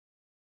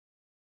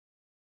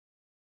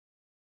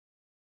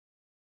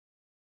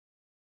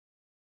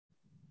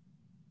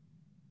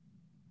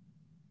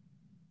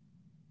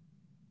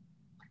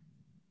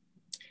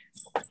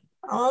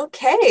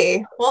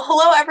Okay. Well,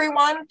 hello,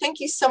 everyone. Thank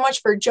you so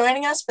much for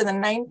joining us for the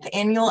 9th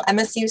annual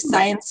MSU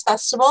Science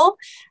Festival.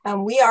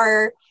 We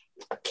are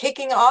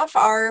kicking off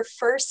our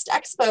first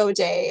expo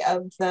day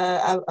of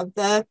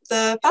the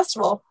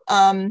festival.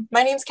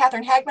 My name is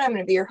Catherine Hagman. I'm going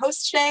to be your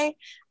host today.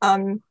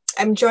 I'm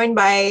joined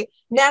by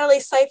Natalie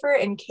Cypher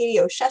and Katie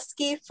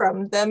Oshesky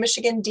from the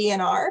Michigan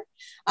DNR.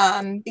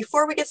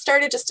 Before we get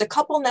started, just a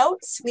couple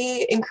notes.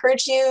 We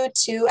encourage you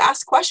to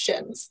ask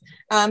questions.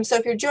 So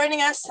if you're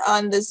joining us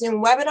on the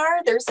Zoom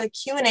webinar, there's a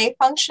Q&A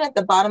function at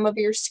the bottom of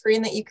your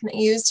screen that you can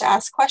use to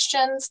ask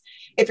questions.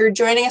 If you're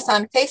joining us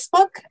on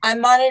Facebook,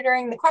 I'm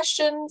monitoring the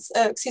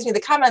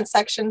the comment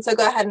section. So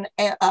go ahead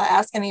and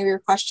ask any of your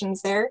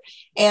questions there,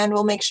 and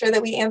we'll make sure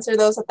that we answer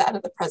those at the end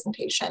of the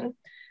presentation.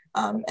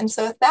 And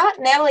so with that,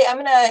 Natalie, I'm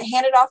going to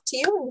hand it off to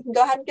you and we can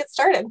go ahead and get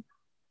started.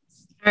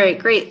 All right,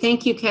 great.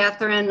 Thank you,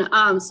 Catherine.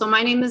 So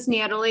my name is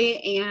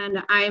Natalie,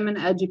 and I'm an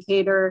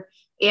educator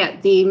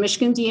at the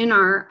Michigan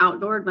DNR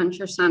Outdoor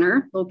Adventure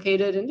Center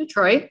located in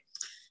Detroit.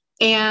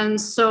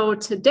 And so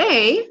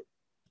today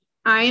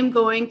I am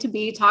going to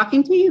be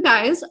talking to you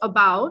guys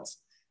about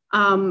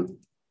an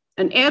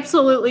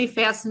absolutely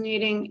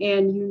fascinating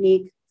and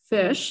unique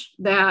fish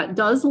that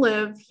does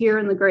live here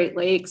in the Great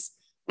Lakes,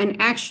 and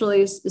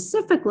actually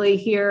specifically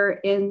here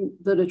in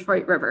the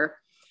Detroit River.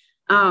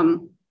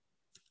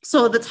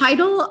 So the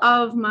title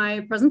of my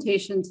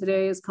presentation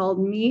today is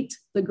called Meet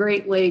the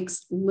Great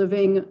Lakes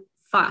Living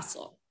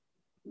Fossil.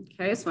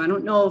 Okay, so I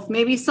don't know if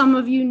maybe some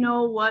of you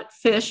know what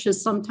fish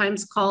is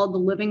sometimes called the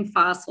living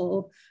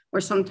fossil,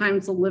 or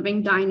sometimes the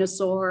living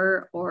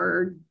dinosaur,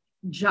 or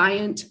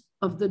giant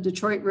of the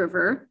Detroit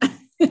River.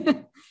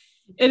 It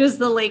is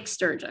the Lake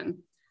Sturgeon.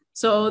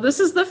 So this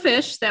is the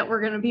fish that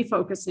we're going to be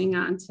focusing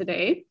on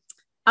today.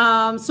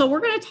 So we're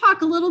going to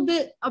talk a little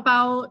bit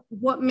about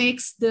what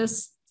makes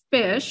this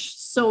fish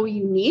so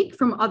unique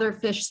from other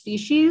fish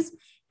species.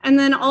 And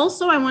then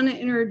also I want to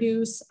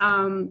introduce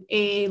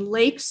a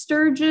Lake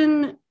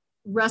Sturgeon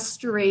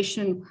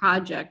restoration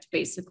project,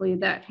 basically,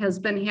 that has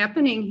been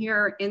happening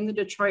here in the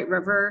Detroit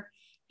River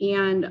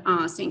and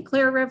St.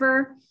 Clair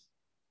River.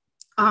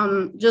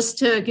 Just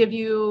to give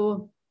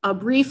you a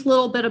brief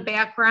little bit of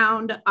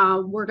background,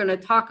 we're going to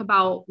talk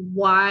about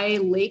why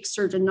lake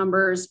sturgeon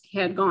numbers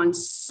had gone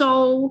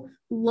so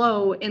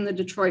low in the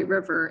Detroit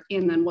River,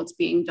 and then what's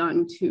being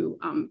done to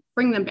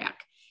bring them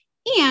back.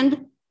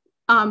 And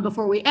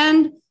before we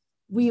end,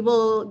 we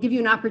will give you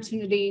an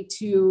opportunity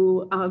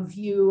to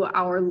view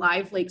our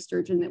live lake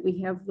sturgeon that we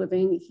have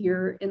living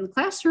here in the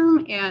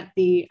classroom at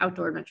the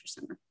Outdoor Adventure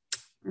Center.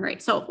 All right,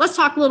 so let's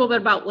talk a little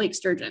bit about lake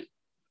sturgeon.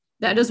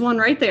 That is one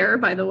right there,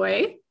 by the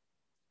way.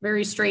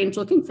 Very strange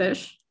looking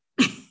fish.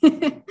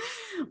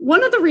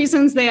 One of the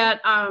reasons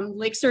that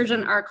lake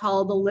sturgeon are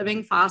called the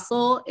living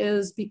fossil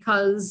is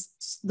because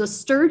the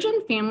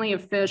sturgeon family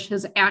of fish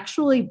has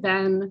actually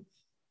been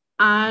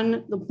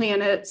on the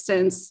planet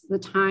since the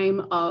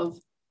time of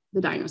the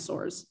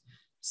dinosaurs.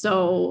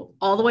 So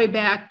all the way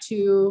back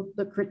to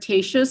the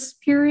Cretaceous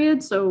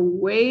period, so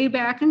way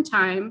back in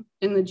time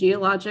in the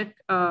geologic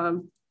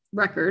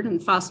record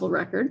and fossil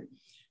record,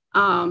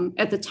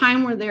 at the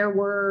time where there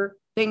were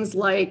things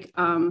like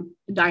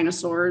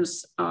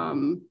dinosaurs,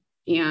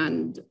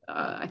 and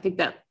I think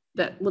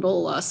that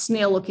little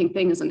snail-looking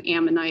thing is an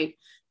ammonite.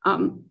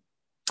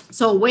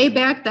 So way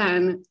back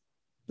then,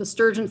 the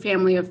sturgeon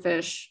family of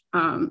fish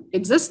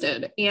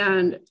existed,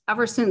 and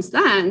ever since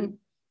then,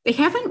 they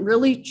haven't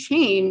really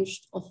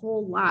changed a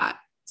whole lot.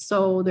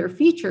 So their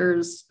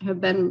features have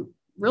been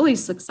really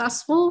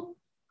successful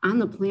on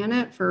the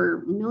planet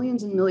for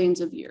millions and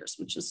millions of years,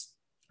 which is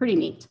pretty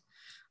neat.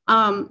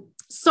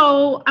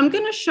 So I'm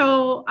going to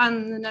show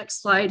on the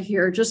next slide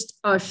here just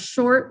a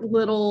short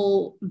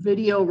little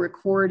video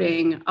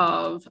recording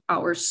of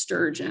our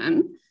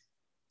sturgeon.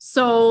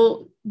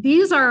 So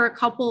these are a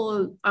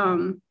couple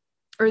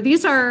of,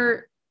 these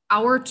are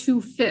our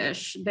two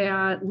fish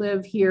that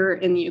live here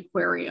in the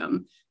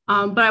aquarium.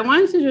 But I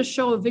wanted to just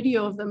show a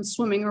video of them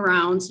swimming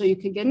around so you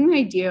could get an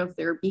idea of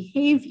their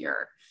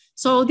behavior.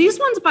 So these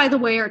ones, by the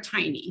way, are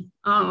tiny.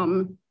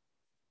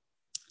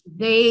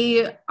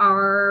 They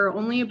are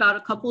only about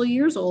a couple of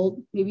years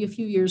old, maybe a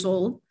few years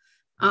old.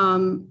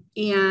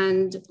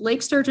 And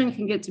lake sturgeon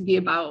can get to be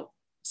about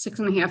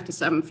 6.5 to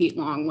 7 feet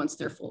long once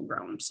they're full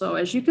grown. So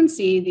as you can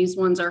see, these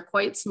ones are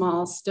quite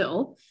small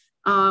still.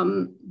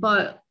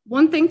 But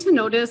one thing to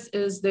notice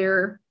is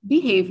their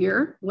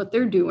behavior, what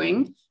they're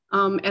doing.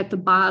 At the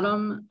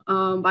bottom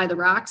by the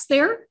rocks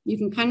there, you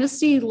can kind of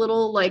see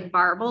little like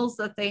barbels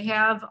that they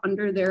have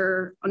under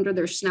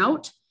their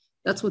snout.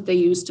 That's what they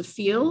use to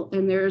feel.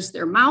 And there's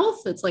their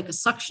mouth. It's like a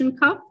suction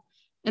cup.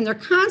 And they're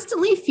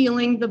constantly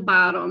feeling the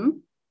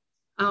bottom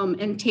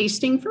and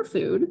tasting for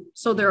food.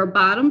 So they're a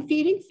bottom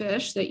feeding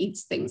fish that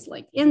eats things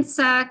like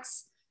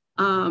insects,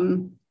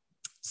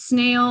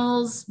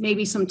 snails,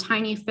 maybe some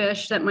tiny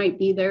fish that might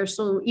be there.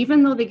 So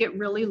even though they get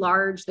really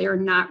large, they are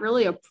not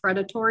really a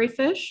predatory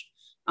fish.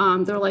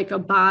 They're like a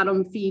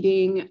bottom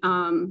feeding,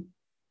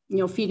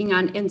 feeding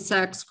on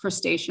insects,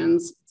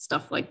 crustaceans,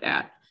 stuff like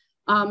that.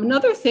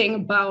 Another thing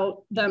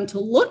about them to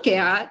look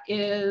at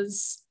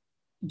is,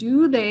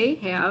 do they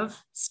have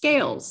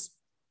scales?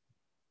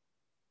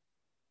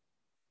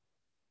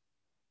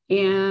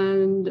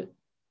 And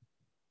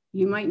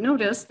you might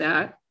notice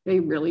that they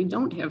really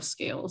don't have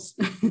scales.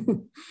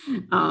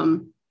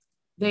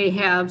 They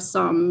have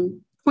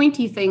some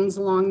pointy things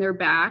along their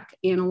back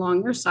and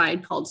along their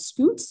side called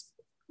scutes.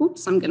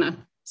 Oops, I'm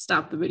gonna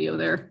stop the video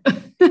there.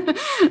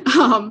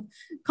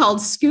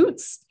 Called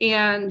scutes,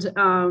 and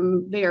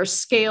they are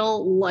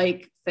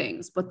scale-like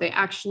things, but they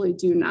actually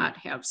do not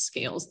have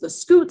scales. The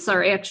scutes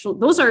are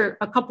those are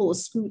a couple of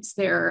scutes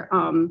there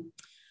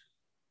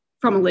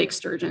from a lake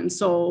sturgeon.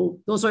 So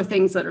those are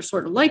things that are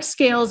sort of like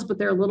scales, but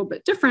they're a little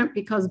bit different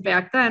because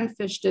back then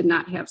fish did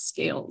not have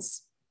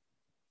scales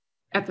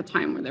at the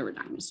time when they were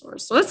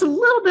dinosaurs. So that's a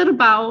little bit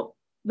about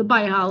the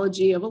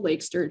biology of a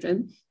lake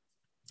sturgeon.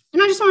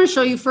 And I just want to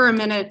show you for a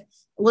minute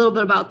a little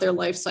bit about their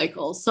life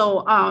cycle.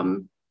 So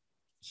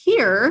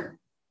here,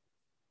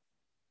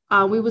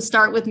 we would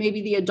start with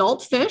maybe the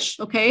adult fish,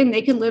 okay? And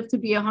they can live to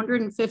be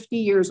 150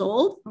 years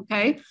old,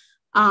 okay?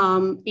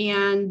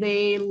 And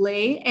they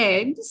lay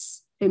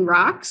eggs in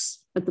rocks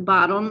at the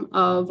bottom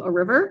of a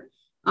river.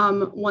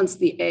 Once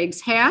the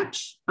eggs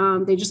hatch,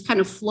 they just kind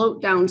of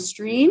float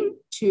downstream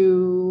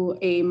to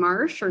a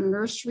marsh or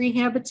nursery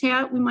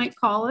habitat, we might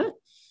call it.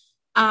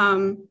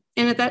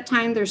 And at that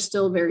time, they're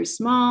still very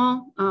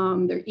small.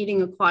 They're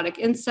eating aquatic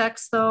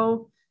insects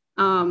though.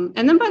 And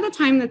then by the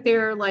time that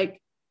they're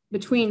like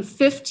between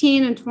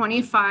 15 and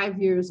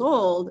 25 years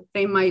old,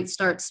 they might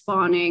start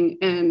spawning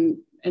and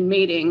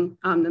mating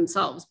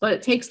themselves, but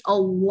it takes a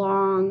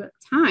long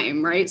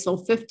time, right? So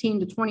 15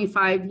 to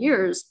 25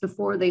 years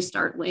before they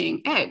start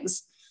laying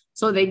eggs.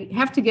 So they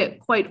have to get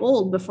quite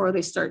old before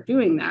they start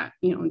doing that,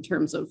 you know, in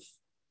terms of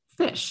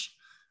fish.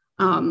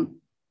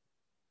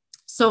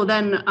 So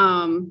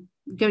then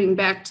getting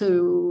back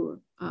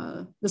to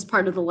this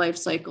part of the life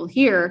cycle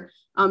here,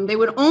 they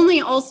would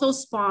only also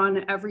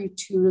spawn every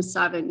 2 to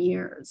 7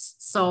 years.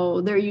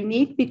 So they're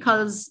unique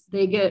because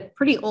they get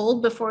pretty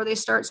old before they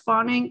start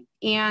spawning,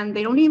 and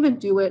they don't even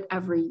do it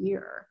every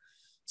year.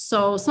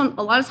 So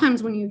a lot of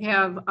times when you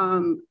have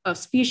a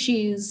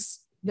species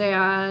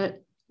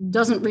that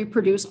doesn't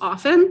reproduce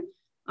often,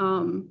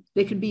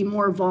 they could be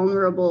more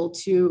vulnerable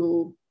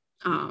to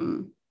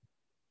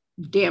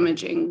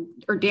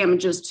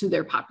damages to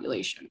their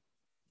population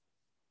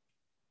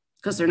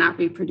because they're not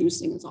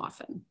reproducing as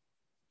often.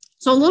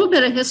 So a little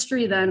bit of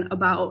history then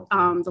about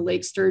the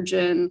lake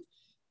sturgeon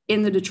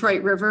in the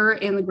Detroit River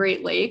and the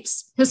Great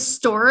Lakes.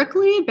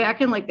 Historically,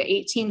 back in like the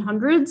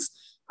 1800s,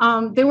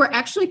 they were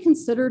actually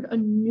considered a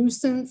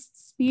nuisance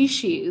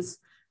species.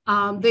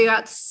 They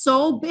got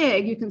so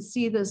big, you can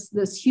see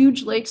this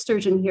huge lake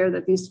sturgeon here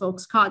that these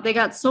folks caught. They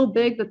got so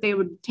big that they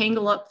would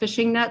tangle up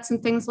fishing nets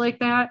and things like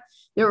that.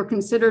 They were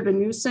considered a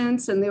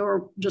nuisance, and they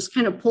were just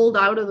kind of pulled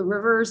out of the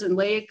rivers and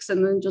lakes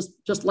and then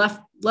just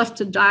left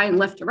to die and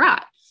left to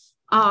rot.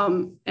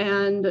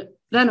 And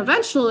then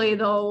eventually,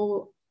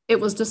 though, it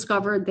was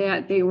discovered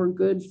that they were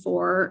good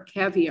for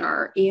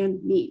caviar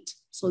and meat.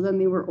 So then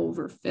they were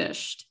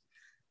overfished.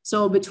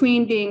 So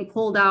between being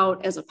pulled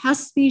out as a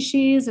pest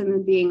species and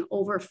then being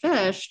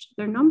overfished,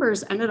 their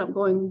numbers ended up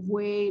going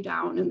way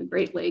down in the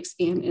Great Lakes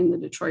and in the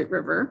Detroit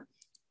River.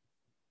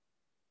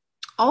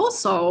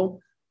 Also,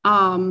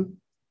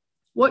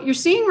 what you're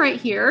seeing right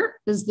here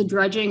is the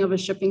dredging of a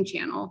shipping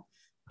channel.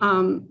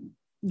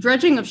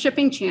 Dredging of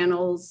shipping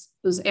channels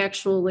is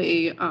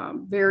actually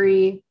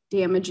very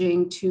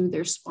damaging to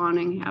their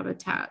spawning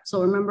habitat.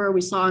 So remember,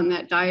 we saw in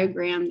that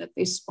diagram that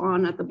they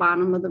spawn at the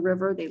bottom of the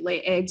river. They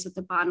lay eggs at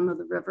the bottom of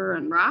the river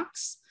on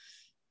rocks.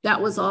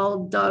 That was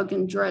all dug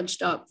and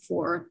dredged up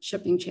for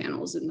shipping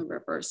channels in the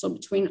river. So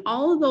between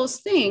all of those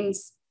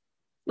things,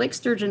 lake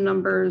sturgeon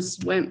numbers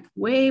went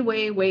way,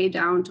 way, way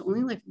down to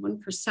only like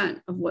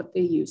 1% of what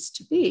they used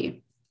to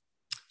be.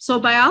 So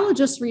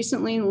biologists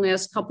recently in the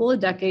last couple of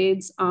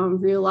decades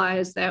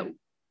realized that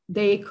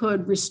they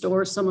could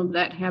restore some of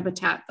that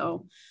habitat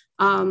though.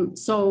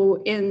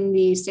 So in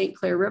the St.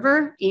 Clair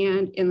River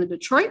and in the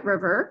Detroit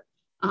River,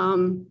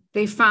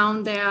 they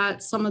found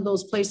that some of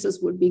those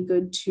places would be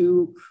good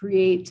to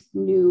create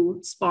new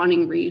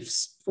spawning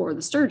reefs for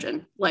the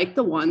sturgeon, like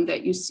the one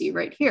that you see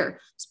right here.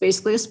 It's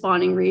basically a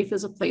spawning reef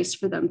is a place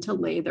for them to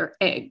lay their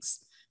eggs.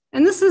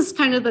 And this is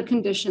kind of the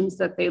conditions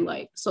that they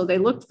like. So they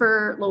look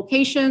for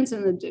locations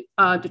in the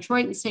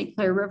Detroit and St.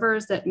 Clair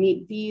rivers that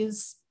meet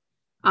these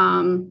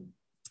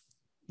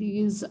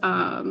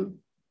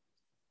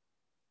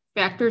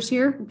factors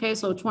here. Okay,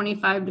 so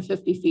 25 to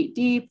 50 feet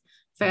deep,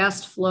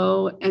 fast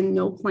flow, and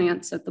no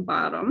plants at the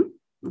bottom.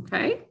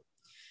 Okay,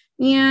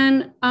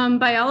 and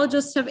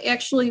biologists have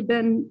actually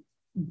been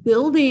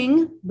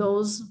building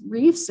those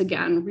reefs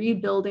again,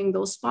 rebuilding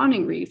those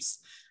spawning reefs.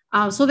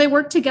 So they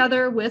work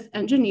together with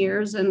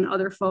engineers and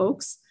other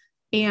folks.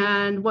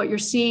 And what you're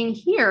seeing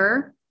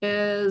here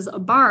is a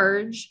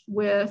barge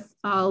with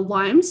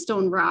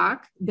limestone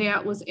rock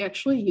that was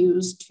actually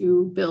used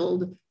to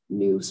build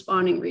new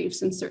spawning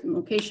reefs in certain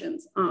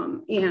locations.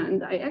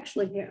 And I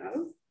actually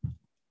have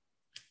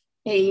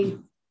a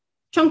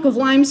chunk of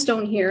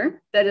limestone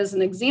here that is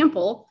an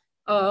example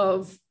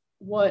of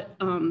what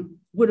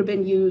would have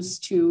been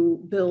used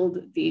to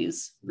build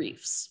these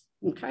reefs,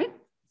 okay?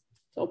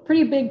 So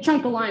pretty big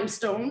chunk of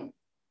limestone,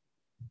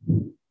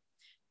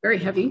 very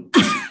heavy.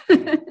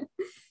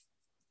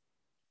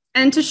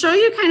 And to show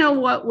you kind of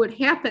what would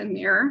happen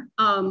there,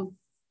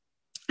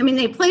 I mean,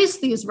 they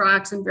placed these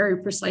rocks in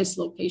very precise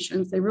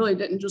locations. They really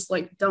didn't just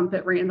like dump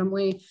it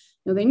randomly. You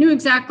know, they knew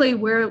exactly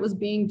where it was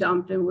being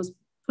dumped and was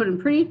put in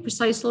pretty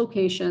precise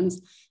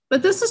locations.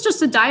 But this is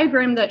just a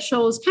diagram that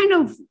shows kind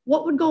of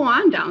what would go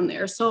on down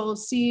there. So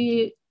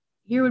see,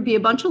 here would be a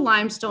bunch of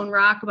limestone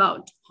rock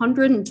about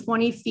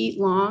 120 feet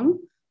long,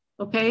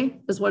 okay,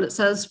 is what it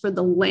says for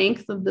the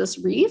length of this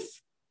reef.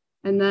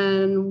 And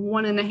then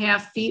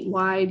 1.5 feet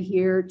wide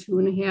here,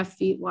 2.5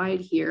 feet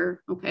wide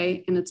here,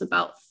 okay? And it's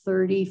about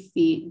 30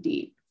 feet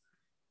deep.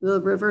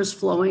 The river's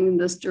flowing in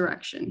this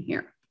direction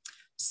here.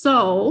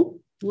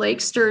 So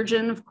Lake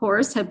Sturgeon, of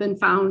course, have been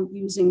found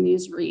using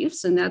these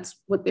reefs, and that's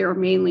what they're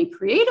mainly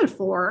created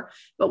for.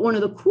 But one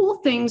of the cool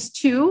things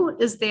too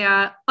is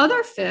that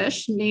other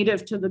fish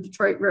native to the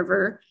Detroit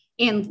River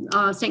and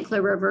St.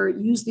 Clair River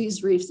use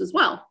these reefs as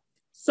well.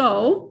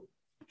 So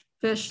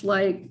fish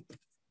like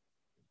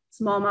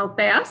smallmouth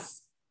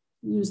bass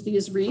use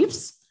these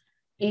reefs,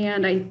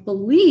 and I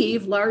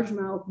believe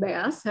largemouth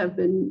bass have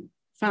been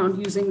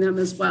found using them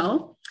as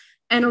well.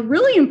 And a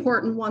really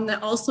important one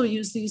that also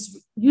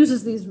uses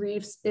these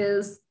reefs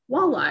is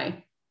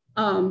walleye.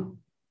 And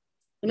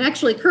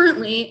actually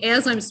currently,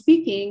 as I'm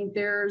speaking,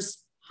 there's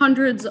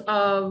hundreds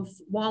of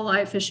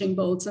walleye fishing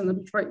boats in the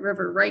Detroit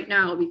River right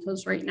now,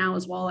 because right now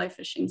is walleye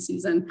fishing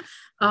season.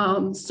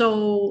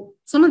 So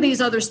some of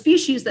these other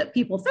species that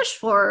people fish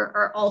for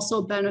are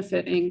also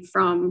benefiting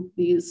from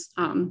these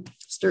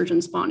sturgeon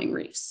spawning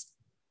reefs.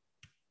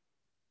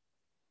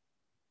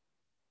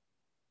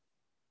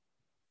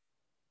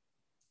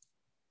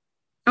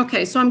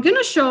 Okay, so I'm going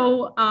to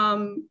show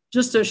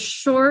just a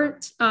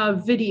short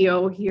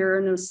video here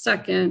in a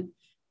second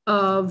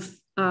of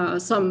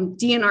some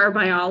DNR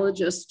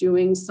biologists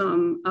doing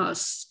some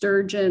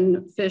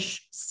sturgeon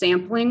fish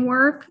sampling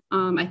work.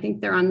 I think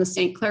they're on the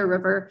St. Clair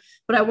River,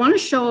 but I want to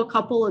show a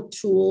couple of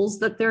tools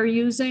that they're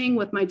using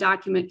with my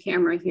document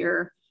camera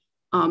here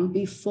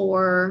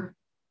before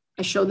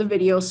I show the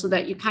video, so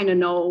that you kind of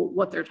know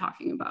what they're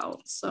talking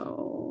about.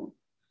 So,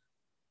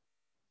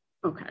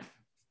 okay.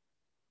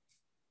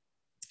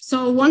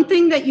 So one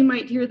thing that you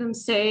might hear them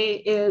say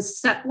is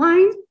set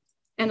line,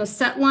 and a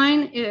set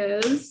line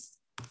is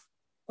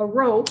a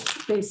rope,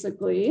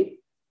 basically,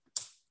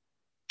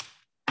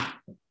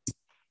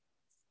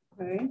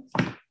 okay,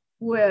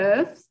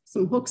 with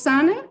some hooks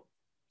on it.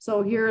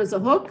 So here is a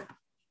hook,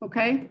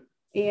 okay,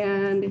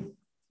 and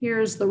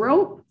here's the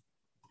rope,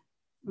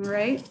 all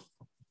right.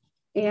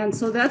 And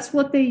so that's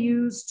what they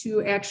use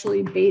to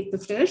actually bait the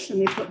fish,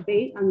 and they put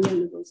bait on the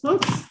end of those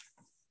hooks,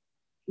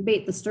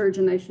 bait the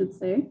sturgeon, I should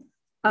say.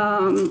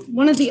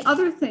 One of the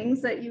other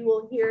things that you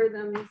will hear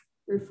them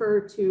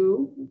refer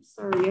to,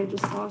 sorry, I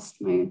just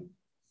lost my,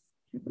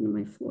 happened to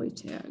my Floyd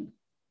tag.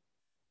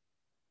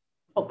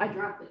 Oh, I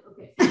dropped it,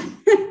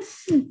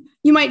 okay.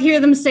 You might hear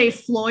them say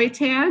Floyd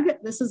tag.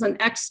 This is an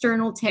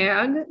external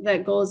tag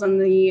that goes on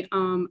the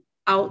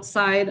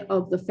outside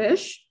of the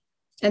fish.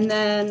 And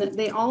then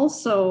they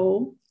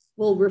also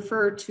will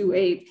refer to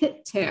a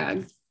pit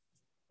tag,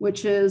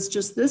 which is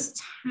just this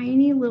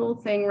tiny little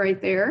thing right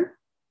there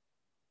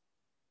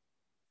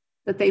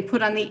that they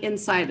put on the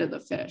inside of the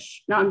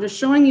fish. Now I'm just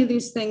showing you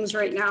these things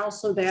right now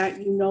so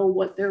that you know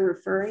what they're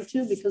referring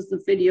to, because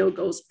the video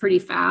goes pretty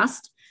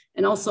fast.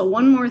 And also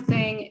one more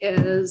thing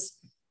is,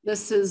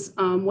 this is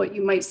what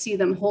you might see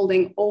them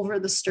holding over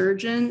the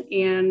sturgeon.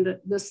 And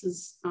this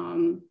is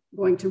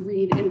going to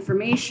read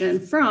information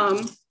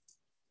from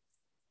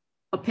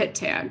a pit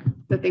tag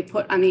that they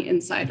put on the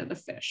inside of the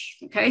fish.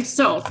 Okay,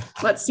 so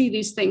let's see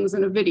these things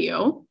in a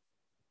video.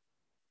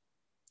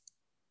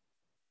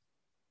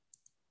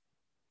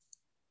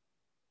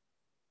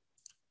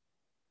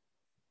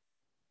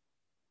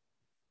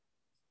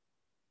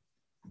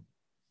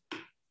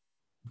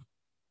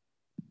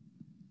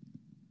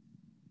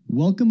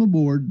 Welcome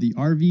aboard the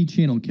RV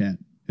Channel Cat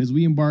as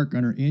we embark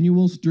on our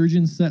annual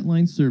sturgeon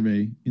setline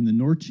survey in the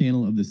North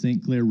Channel of the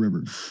St. Clair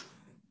River.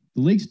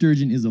 The lake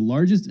sturgeon is the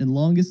largest and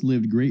longest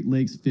lived Great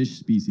Lakes fish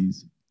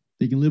species.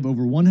 They can live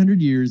over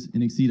 100 years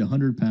and exceed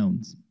 100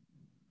 pounds.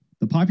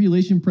 The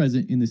population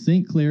present in the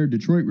St. Clair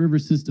Detroit River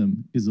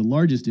system is the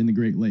largest in the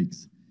Great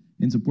Lakes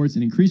and supports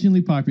an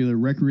increasingly popular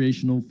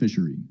recreational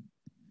fishery.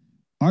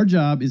 Our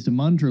job is to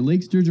monitor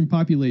lake sturgeon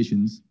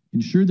populations,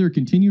 ensure their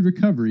continued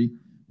recovery,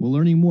 while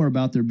learning more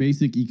about their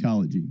basic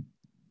ecology.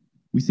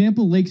 We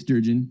sample lake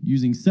sturgeon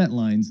using set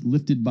lines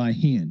lifted by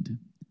hand.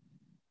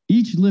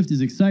 Each lift is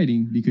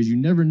exciting because you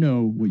never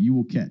know what you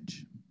will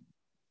catch.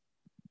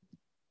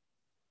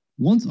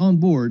 Once on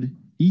board,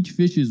 each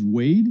fish is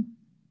weighed,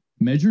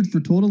 measured for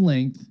total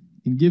length,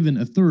 and given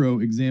a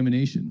thorough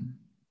examination.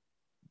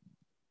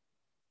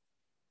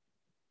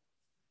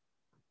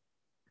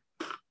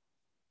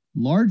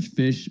 Large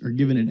fish are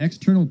given an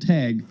external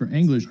tag for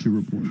anglers to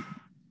report.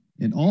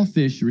 and all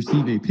fish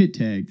receive a pit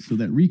tag so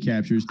that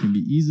recaptures can be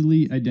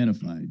easily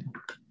identified.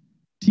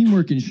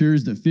 Teamwork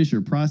ensures that fish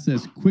are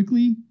processed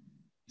quickly,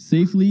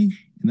 safely,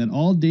 and that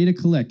all data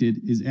collected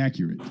is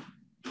accurate.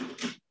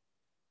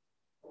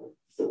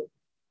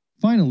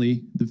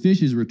 Finally, the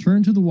fish is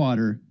returned to the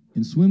water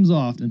and swims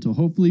off until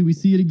hopefully we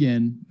see it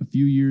again a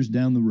few years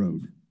down the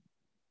road.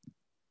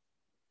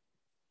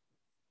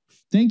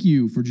 Thank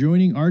you for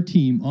joining our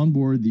team on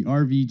board the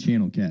RV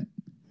Channel Cat.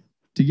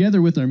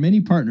 Together with our many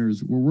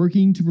partners, we're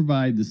working to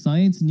provide the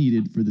science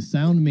needed for the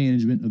sound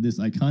management of this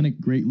iconic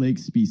Great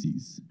Lakes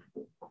species.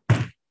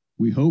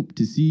 We hope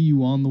to see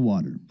you on the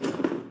water.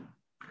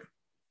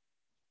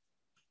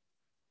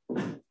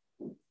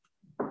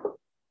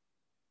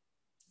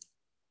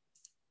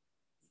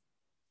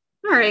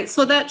 All right,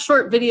 so that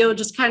short video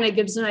just kind of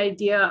gives an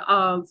idea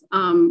of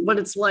what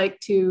it's like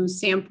to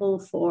sample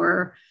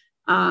for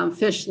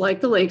fish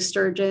like the lake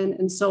sturgeon.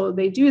 And so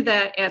they do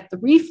that at the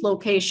reef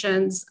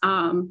locations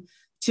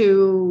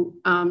to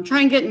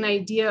try and get an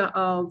idea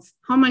of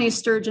how many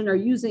sturgeon are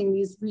using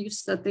these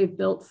reefs that they've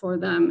built for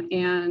them.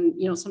 And,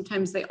 you know,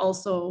 sometimes they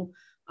also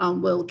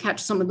will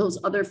catch some of those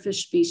other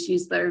fish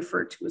species that I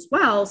referred to as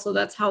well. So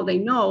that's how they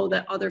know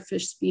that other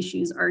fish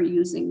species are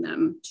using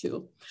them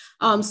too.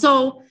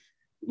 So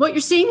what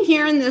you're seeing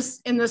here in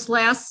this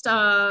last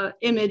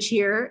image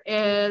here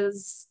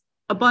is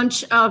a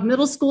bunch of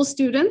middle school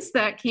students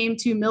that came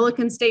to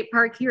Milliken State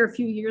Park here a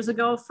few years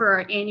ago for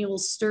our annual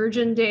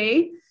Sturgeon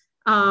Day,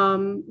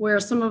 where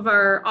some of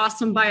our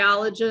awesome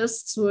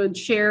biologists would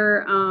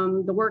share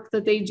the work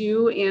that they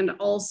do and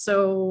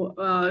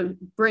also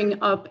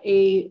bring up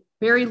a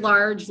very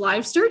large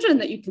live sturgeon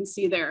that you can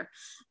see there.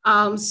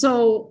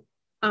 So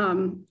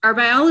our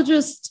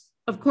biologists,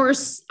 of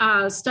course,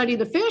 study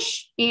the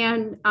fish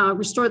and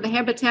restore the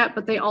habitat,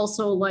 but they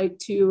also like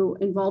to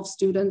involve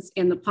students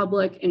and the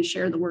public and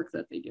share the work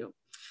that they do.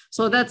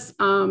 So that's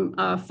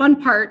a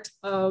fun part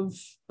of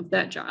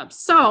that job.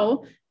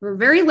 So for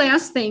very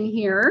last thing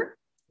here,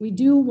 we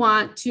do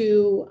want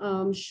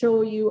to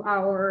show you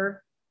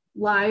our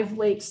live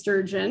lake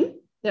sturgeon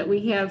that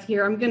we have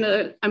here. I'm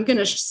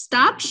gonna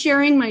stop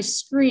sharing my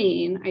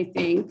screen, I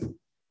think,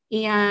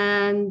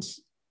 and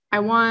I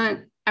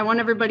want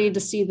everybody to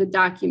see the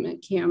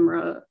document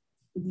camera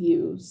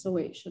view. So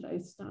wait, should I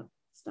stop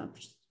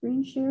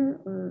screen share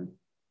or?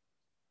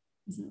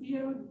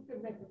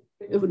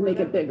 It would make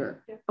it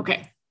bigger. Yeah.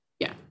 Okay,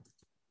 yeah.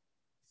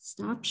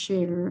 Stop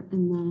share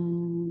and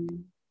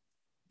then.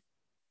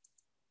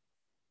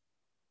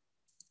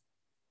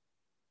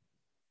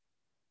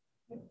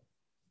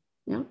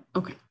 Yeah,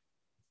 okay.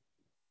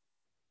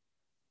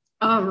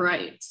 All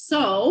right,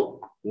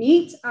 so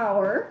meet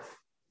our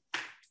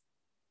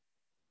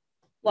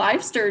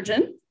live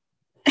sturgeon.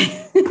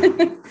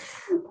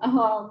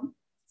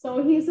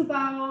 So he's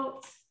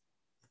about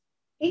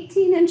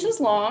 18 inches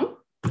long.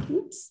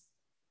 Oops.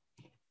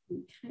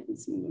 Okay,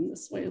 let's move him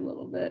this way a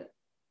little bit.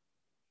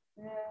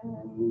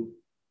 And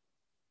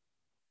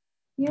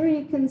here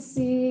you can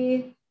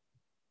see,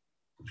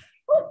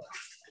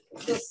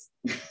 this.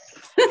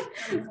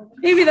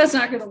 Maybe that's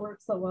not going to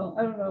work so well.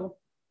 I don't know.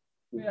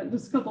 We got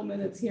just a couple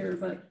minutes here,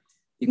 but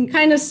you can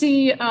kind of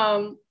see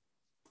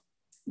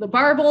the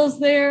barbels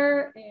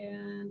there,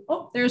 and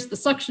oh, there's the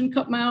suction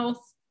cup mouth.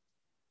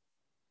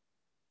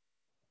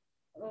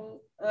 Oh,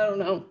 I don't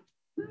know.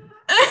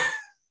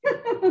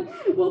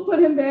 We'll put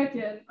him back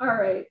in. All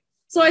right.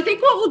 So I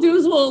think what we'll do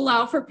is we'll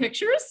allow for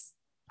pictures.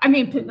 I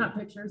mean, not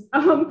pictures,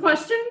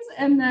 questions.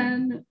 And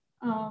then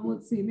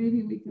let's see,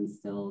 maybe we can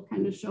still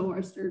kind of show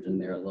our sturgeon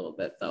there a little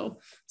bit though.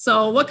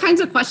 So what kinds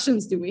of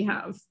questions do we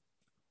have?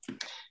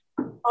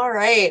 All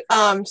right.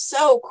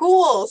 So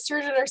cool.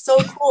 Sturgeon are so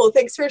cool.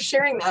 Thanks for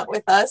sharing that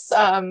with us.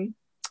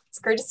 It's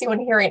great to see one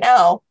here right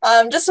now.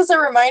 Just as a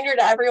reminder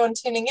to everyone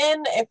tuning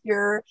in, if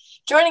you're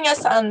joining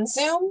us on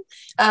Zoom,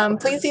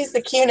 please use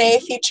the Q&A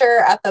feature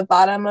at the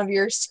bottom of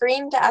your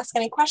screen to ask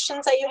any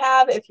questions that you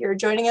have. If you're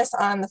joining us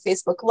on the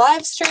Facebook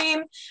live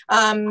stream,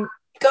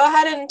 go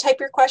ahead and type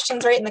your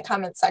questions right in the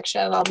comment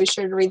section. I'll be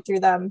sure to read through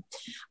them.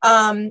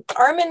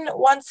 Armin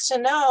wants to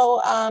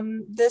know,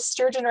 this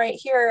sturgeon right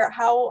here,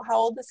 how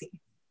old is he?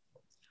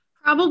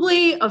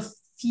 Probably a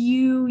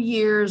few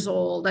years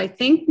old. I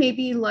think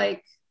maybe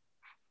like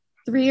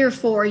 3 or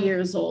 4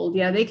 years old.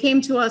 Yeah, they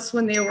came to us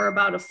when they were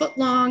about a foot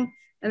long,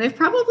 and they've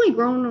probably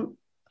grown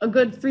a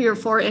good 3 or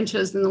 4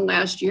 inches in the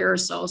last year or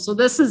so. So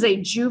this is a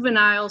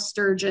juvenile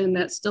sturgeon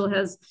that still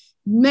has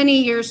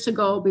many years to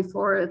go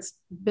before it's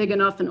big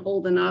enough and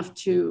old enough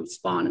to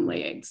spawn and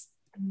lay eggs,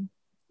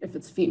 if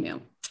it's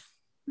female.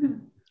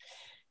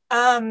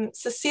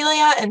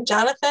 Cecilia and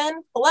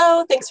Jonathan,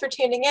 hello, thanks for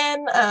tuning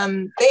in.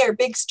 They are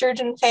big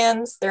sturgeon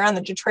fans. They're on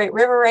the Detroit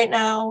River right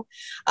now.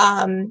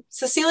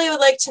 Cecilia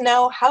would like to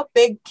know, how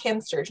big can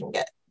sturgeon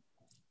get?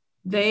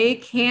 They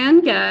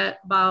can get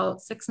about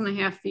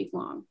 6.5 feet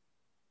long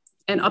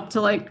and up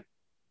to like,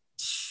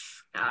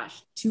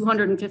 gosh,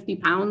 250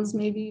 pounds,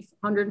 maybe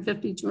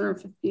 150,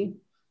 250.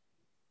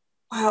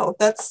 Wow,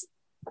 that's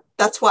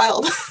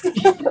wild.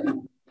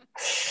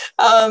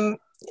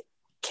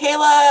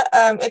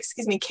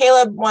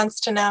 Caleb wants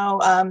to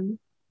know,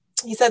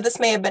 he said this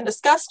may have been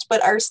discussed,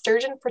 but are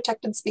sturgeon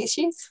protected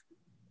species?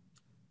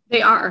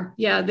 They are.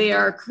 Yeah, they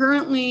are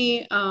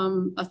currently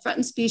a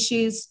threatened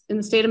species in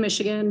the state of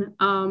Michigan.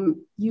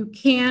 You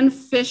can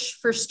fish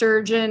for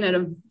sturgeon at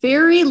a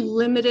very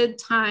limited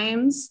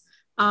times,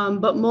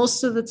 but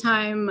most of the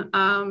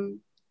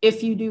time,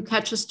 if you do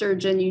catch a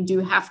sturgeon, you do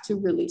have to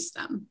release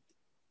them.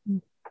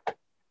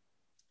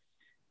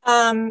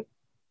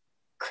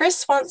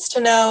 Chris wants to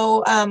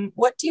know,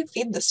 what do you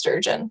feed the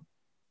sturgeon?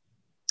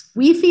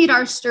 We feed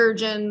our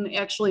sturgeon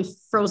actually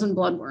frozen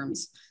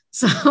bloodworms.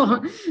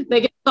 So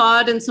they get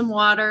thawed in some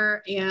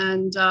water,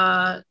 and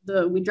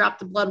we drop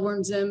the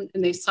bloodworms in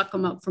and they suck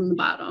them up from the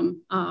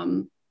bottom.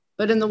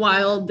 But in the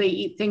wild, they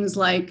eat things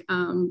like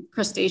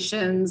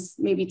crustaceans,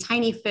 maybe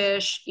tiny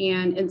fish,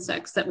 and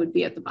insects that would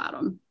be at the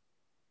bottom.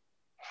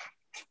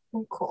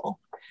 Cool.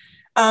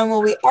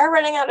 Well, we are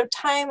running out of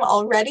time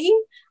already,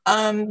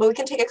 but we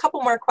can take a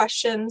couple more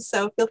questions.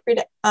 So feel free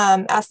to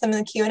ask them in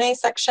the Q&A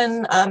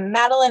section.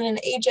 Madeline and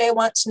AJ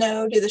want to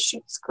know, do the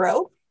shoots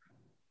grow?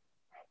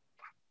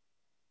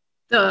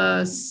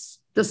 The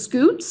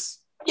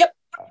scoots? Yep.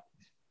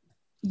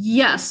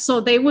 Yes,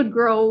 so they would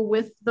grow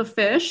with the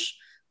fish,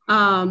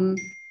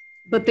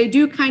 but they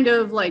do kind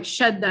of like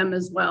shed them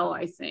as well,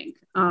 I think.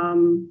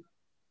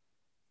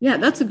 Yeah,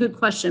 that's a good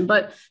question.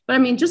 But I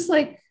mean, just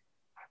like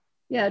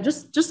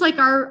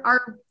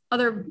our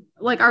other,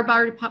 like our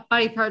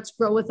body parts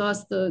grow with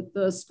us,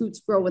 the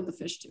scoots grow with the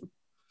fish too.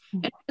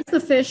 And as the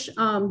fish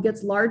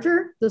gets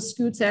larger, the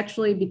scoots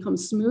actually become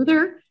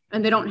smoother,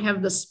 and they don't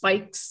have the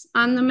spikes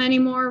on them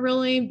anymore,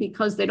 really,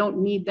 because they don't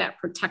need that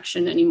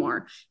protection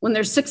anymore. When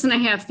they're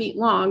 6.5 feet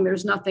long,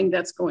 there's nothing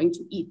that's going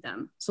to eat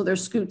them. So their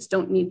scoots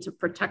don't need to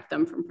protect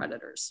them from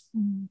predators.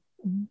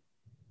 Mm-hmm.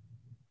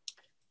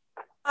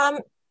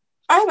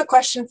 I have a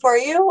question for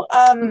you.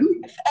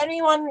 If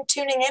anyone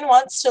tuning in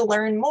wants to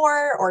learn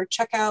more or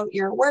check out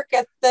your work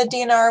at the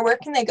DNR, where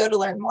can they go to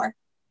learn more?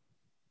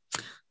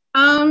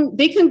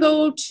 They can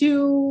go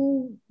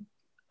to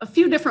a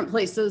few different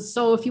places.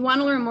 So if you want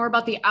to learn more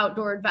about the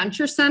Outdoor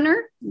Adventure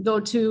Center, go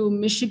to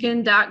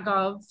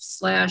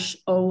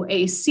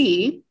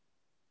michigan.gov/OAC.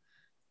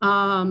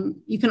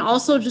 You can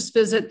also just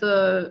visit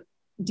the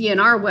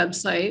DNR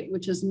website,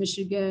 which is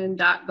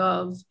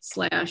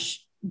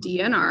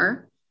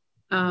michigan.gov/DNR.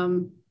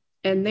 And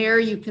there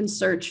you can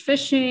search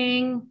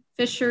fishing,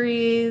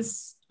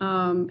 fisheries,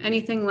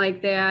 anything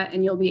like that,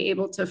 and you'll be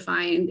able to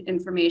find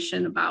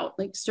information about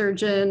Lake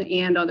Sturgeon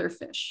and other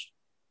fish.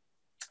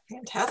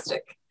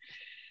 Fantastic.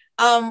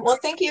 Well,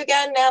 thank you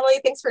again,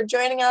 Natalie. Thanks for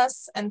joining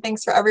us, and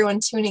thanks for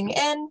everyone tuning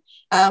in.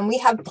 We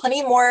have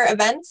plenty more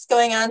events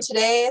going on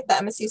today at the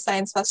MSU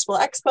Science Festival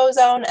Expo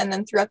Zone, and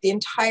then throughout the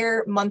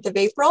entire month of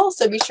April.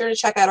 So be sure to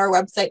check out our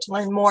website to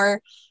learn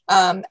more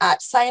at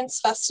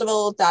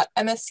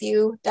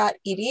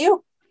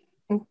sciencefestival.msu.edu.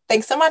 And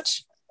thanks so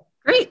much.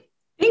 Great.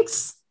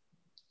 Thanks.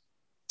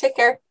 Take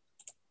care.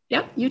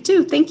 Yep, you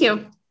too. Thank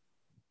you.